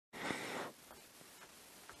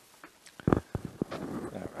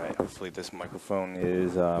Hopefully this microphone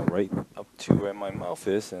is right up to where my mouth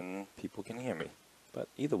is and people can hear me. But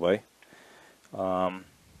either way,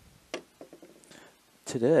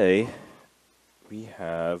 today we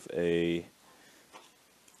have a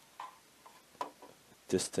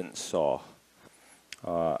Disston saw.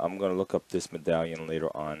 I'm going to look up this medallion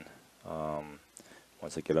later on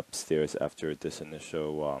once I get upstairs after this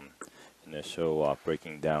initial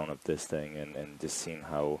breaking down of this thing and just seeing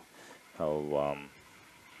how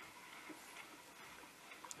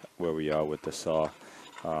where we are with the saw.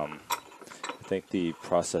 I think the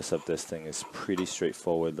process of this thing is pretty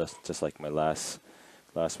straightforward. That's just like my last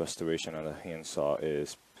restoration on the handsaw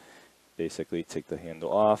is basically take the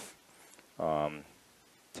handle off,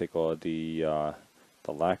 take all the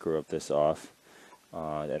lacquer of this off,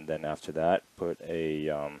 and then after that put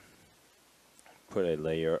a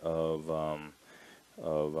layer of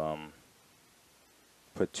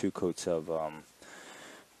put 2 coats of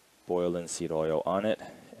boiled linseed oil on it,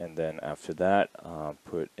 and then after that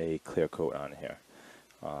put a clear coat on here,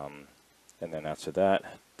 and then after that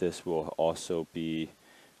this will also be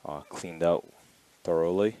cleaned out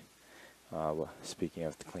thoroughly. Speaking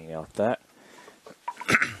of cleaning out that,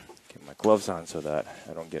 get my gloves on so that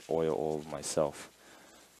I don't get oil all over myself.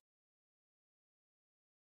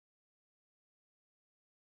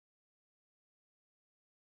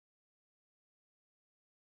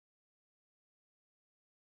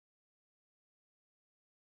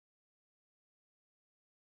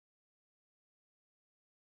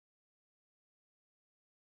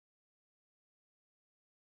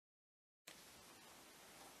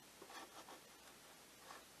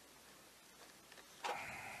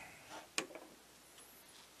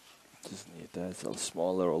 Just need that as a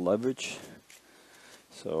small little leverage.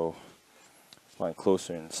 So upon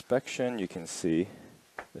closer inspection, you can see,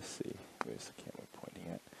 let's see, where's the camera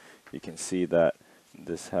pointing at? You can see that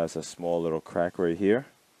this has a small little crack right here.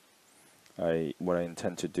 What I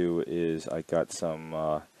intend to do is I got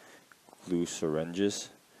some glue syringes.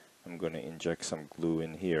 I'm going to inject some glue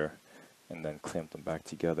in here and then clamp them back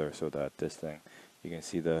together so that this thing, you can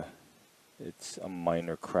see it's a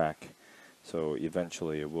minor crack. So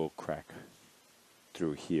eventually it will crack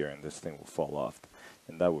through here and this thing will fall off,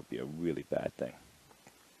 and that would be a really bad thing.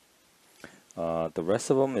 The rest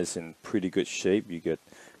of them is in pretty good shape. You get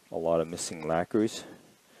a lot of missing lacquers,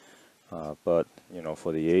 but you know,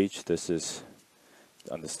 for the age this is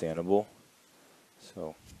understandable.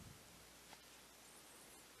 So,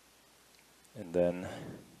 and then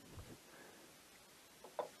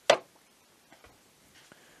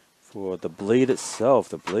for the blade itself,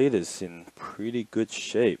 the blade is in pretty good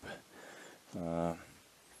shape.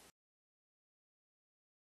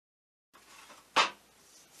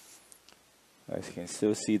 As you can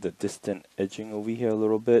still see the distant edging over here a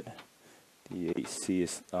little bit. The HC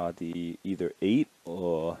is the either 8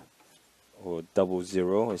 or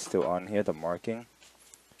 00 is still on here, the marking.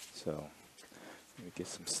 So let me get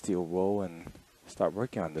some steel wool and start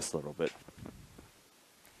working on this a little bit.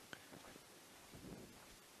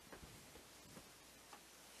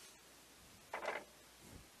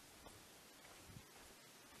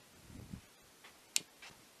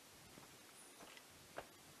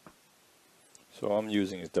 So I'm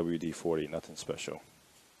using a WD-40, nothing special.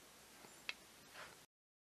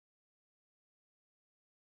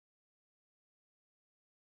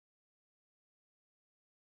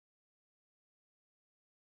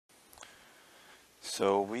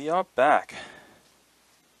 So we are back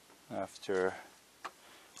after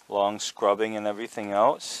long scrubbing and everything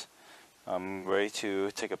else. I'm ready to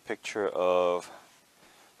take a picture of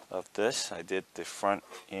this. I did the front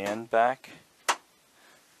and back.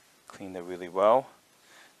 Cleaned it really well.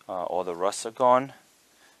 All the rusts are gone.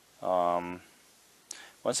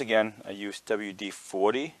 Once again, I used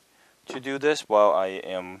WD-40 to do this while I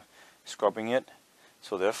am scrubbing it.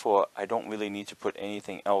 So therefore, I don't really need to put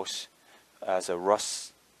anything else as a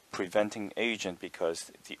rust preventing agent because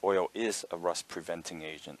the oil is a rust preventing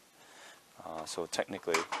agent. So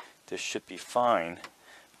technically, this should be fine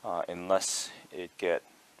unless it get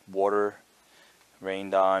water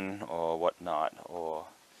rained on or whatnot, or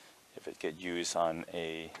if it get used on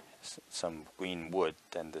some green wood,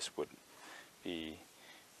 then this would be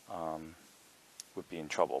in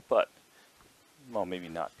trouble. But well, maybe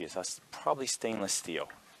not, because that's probably stainless steel.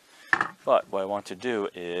 But what I want to do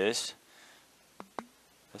is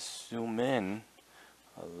let's zoom in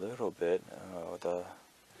a little bit. Oh, the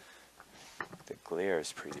glare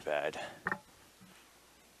is pretty bad.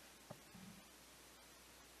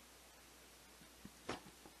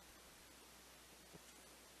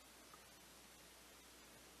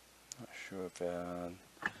 Not sure if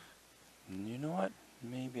you know what?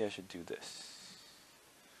 Maybe I should do this.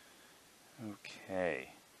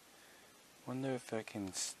 Okay. Wonder if I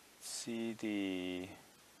can see the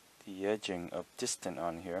edging of Disston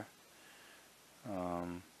on here.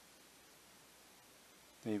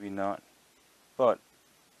 Maybe not, but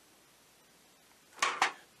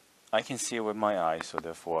I can see it with my eyes, so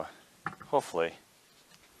therefore, hopefully,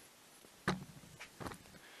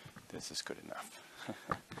 this is good enough.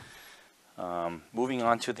 Moving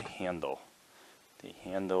on to the handle. The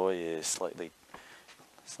handle is slightly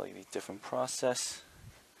different process.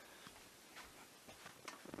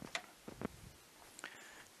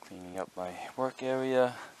 Cleaning up my work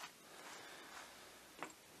area.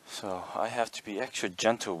 So I have to be extra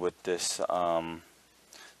gentle with this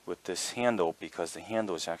handle because the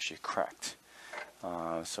handle is actually cracked.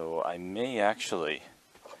 So I may actually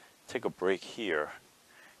take a break here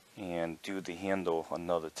and do the handle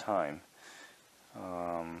another time.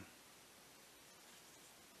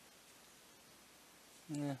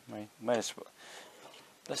 Yeah, might as well.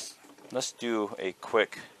 Let's do a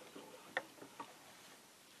quick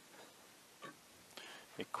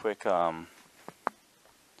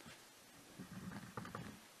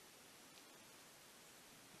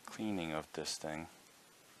cleaning of this thing.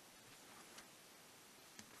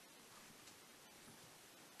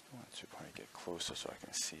 I want to probably get closer so I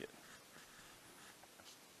can see it.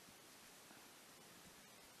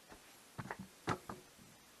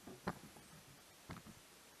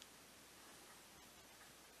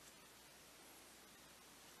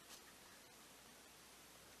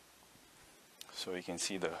 So you can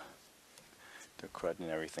see the crud and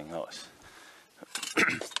everything else.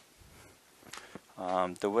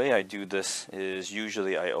 The way I do this is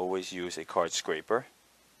usually I always use a card scraper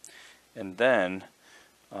and then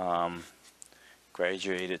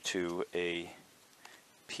graduate it to a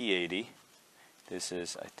P80. This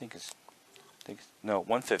is, I think it's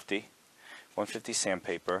 150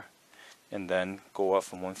 sandpaper, and then go up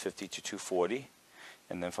from 150 to 240,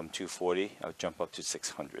 and then from 240 I'll jump up to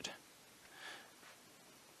 600.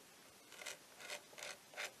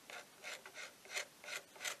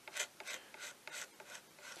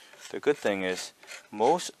 The good thing is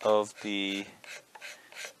most of the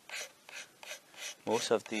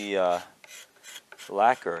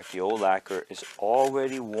lacquer, the old lacquer, is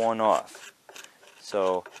already worn off.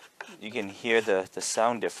 So you can hear the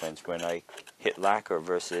sound difference when I hit lacquer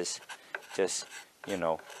versus just, you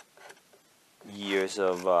know, years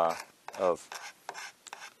of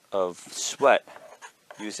sweat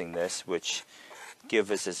using this, which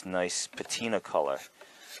give us this nice patina color.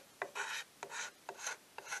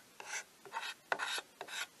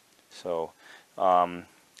 So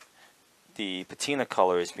the patina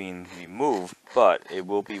color is being removed, but it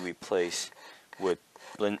will be replaced with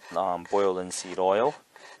boiled linseed oil,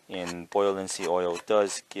 and boiled linseed oil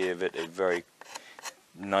does give it a very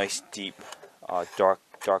nice deep dark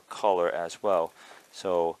color as well.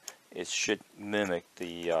 So it should mimic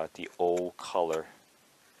the old color.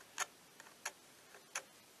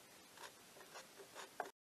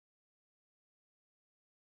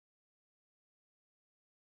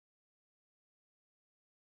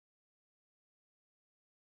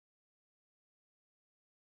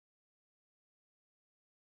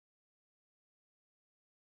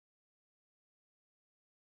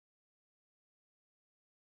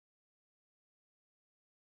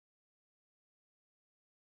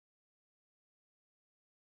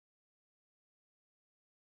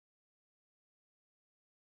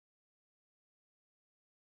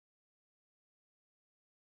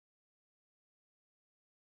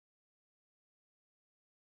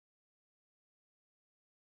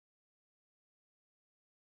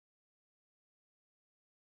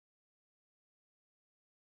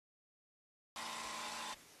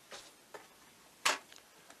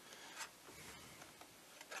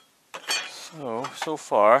 So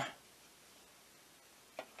far,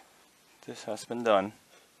 this has been done.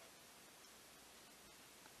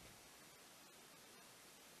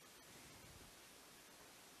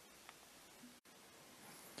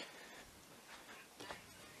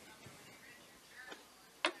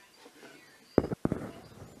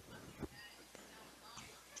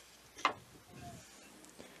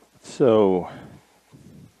 So, I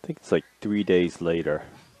think it's like 3 days later,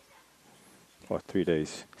 or 3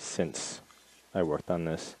 days since I worked on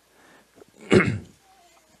this.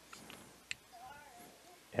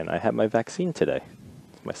 And I had my vaccine today,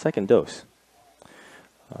 my second dose.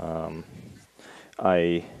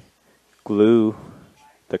 I glue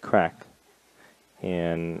the crack,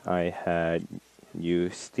 and I had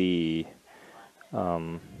used the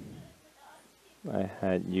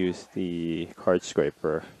card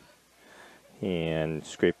scraper and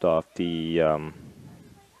scraped off the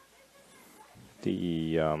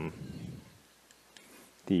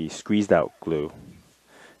squeezed out glue.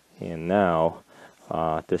 And now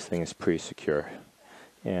this thing is pretty secure.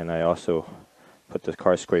 And I also put the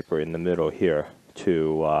car scraper in the middle here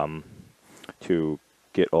to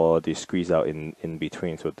get all the squeeze out in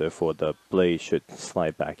between, so therefore the blade should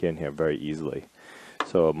slide back in here very easily.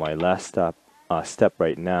 So my last step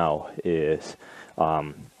right now is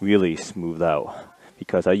really smooth out,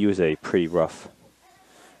 because I use a pretty rough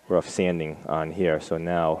sanding on here. So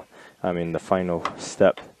now I'm in the final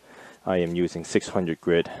step. I am using 600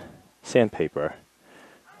 grit sandpaper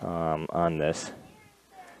on this,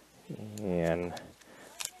 and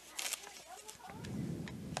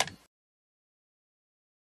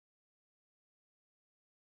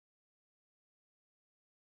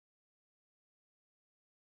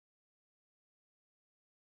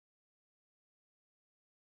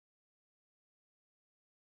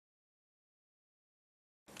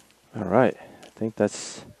all right, I think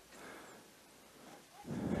that's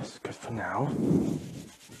good for now.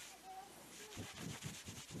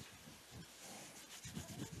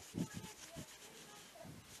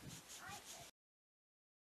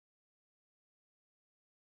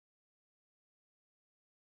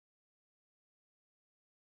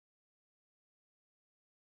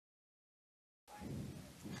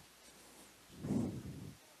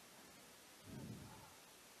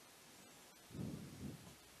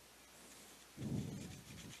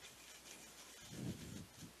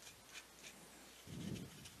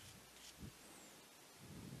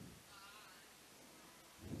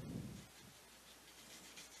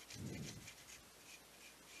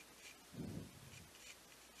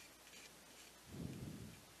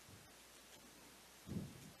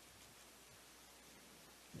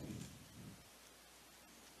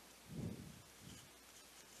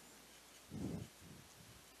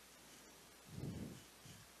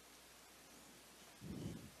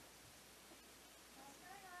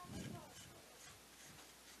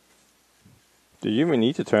 Do you even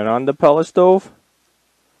need to turn on the pellet stove?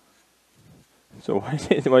 So why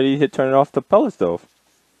do you turn off the pellet stove?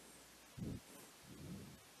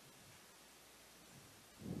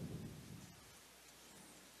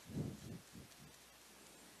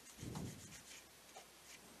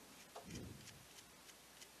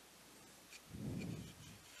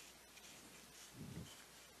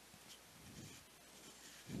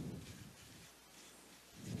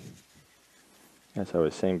 As I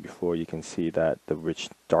was saying before, you can see that the rich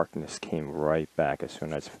darkness came right back as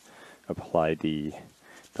soon as I applied the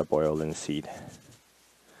boil linseed.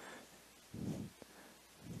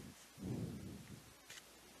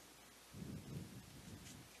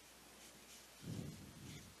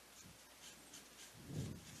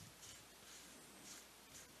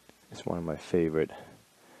 It's one of my favorite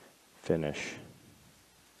finish.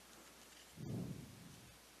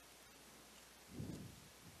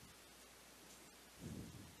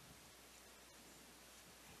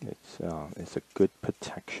 It's a good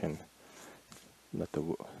protection. Let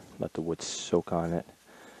the wood soak on it,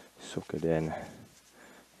 soak it in,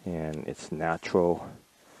 and it's natural,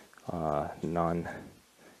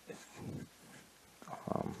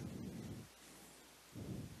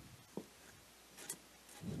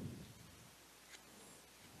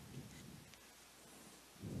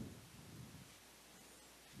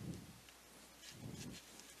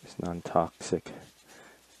 it's non-toxic,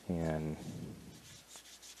 and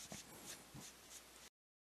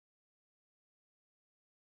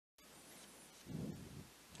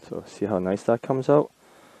so see how nice that comes out.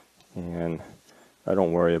 And I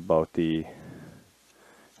don't worry about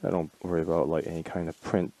like any kind of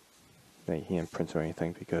print, any hand prints or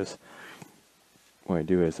anything, because what I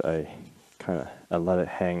do is I let it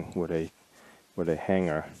hang with a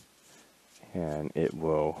hanger, and it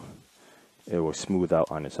will smooth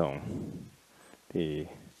out on its own. The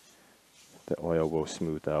oil will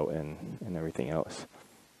smooth out and everything else.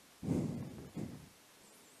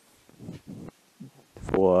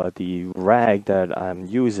 For the rag that I'm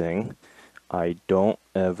using, I don't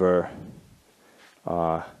ever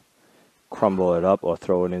crumble it up or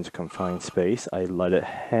throw it into confined space. I let it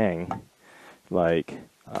hang like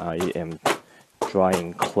I am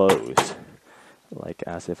drying clothes, like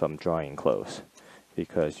as if I'm drying clothes,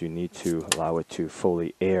 because you need to allow it to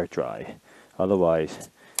fully air dry. Otherwise,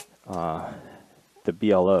 the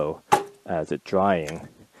BLO, as it's drying,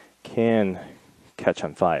 can catch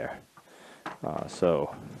on fire.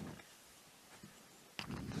 So,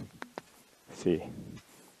 see,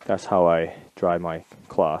 that's how I dry my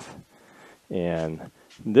cloth. And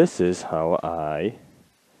this is how I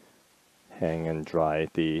hang and dry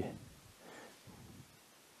the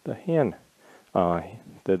the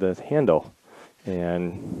handle.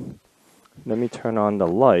 And let me turn on the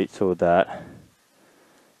light so that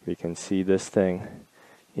we can see this thing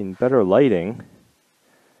in better lighting,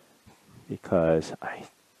 because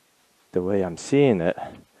the way I'm seeing it,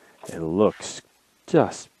 it looks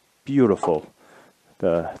just beautiful.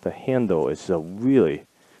 The handle is a really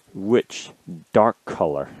rich dark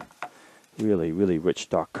color, really rich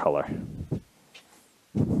dark color.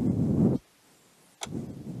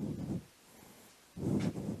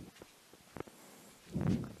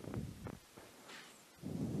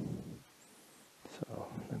 So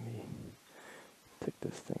let me take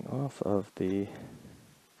this thing off of the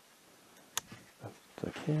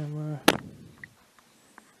camera.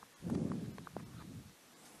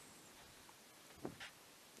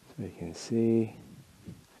 So you can see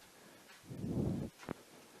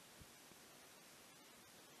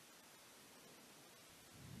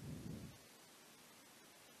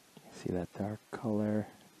that dark color.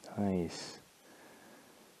 Nice.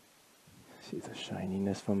 See the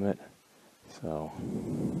shininess from it. So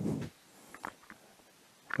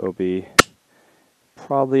it'll be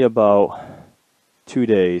probably about 2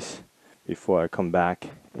 days before I come back,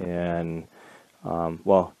 and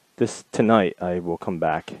well, tonight I will come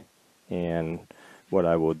back, and what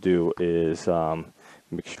I will do is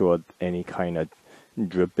make sure any kind of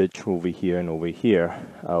drippage over here and over here,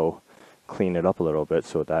 I'll clean it up a little bit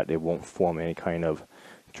so that it won't form any kind of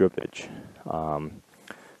drippage,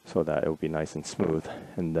 so that it will be nice and smooth,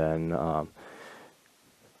 and then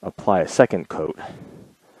apply a second coat.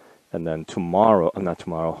 And then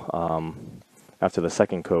after the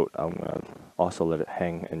second coat, I'm going to also let it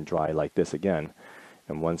hang and dry like this again.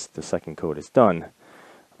 And once the second coat is done,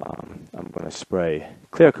 I'm going to spray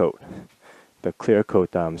clear coat. The clear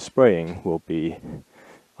coat that I'm spraying will be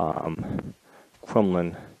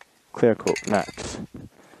Crumlin Clear Coat Max.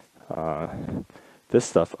 This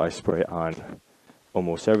stuff I spray on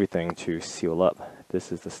almost everything to seal up.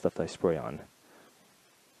 This is the stuff I spray on.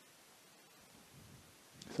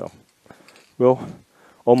 So we'll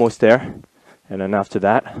almost there, and then after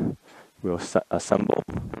that we'll assemble,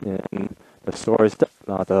 and the store is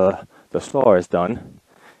the store is done,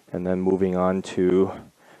 and then moving on to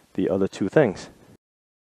the other two things.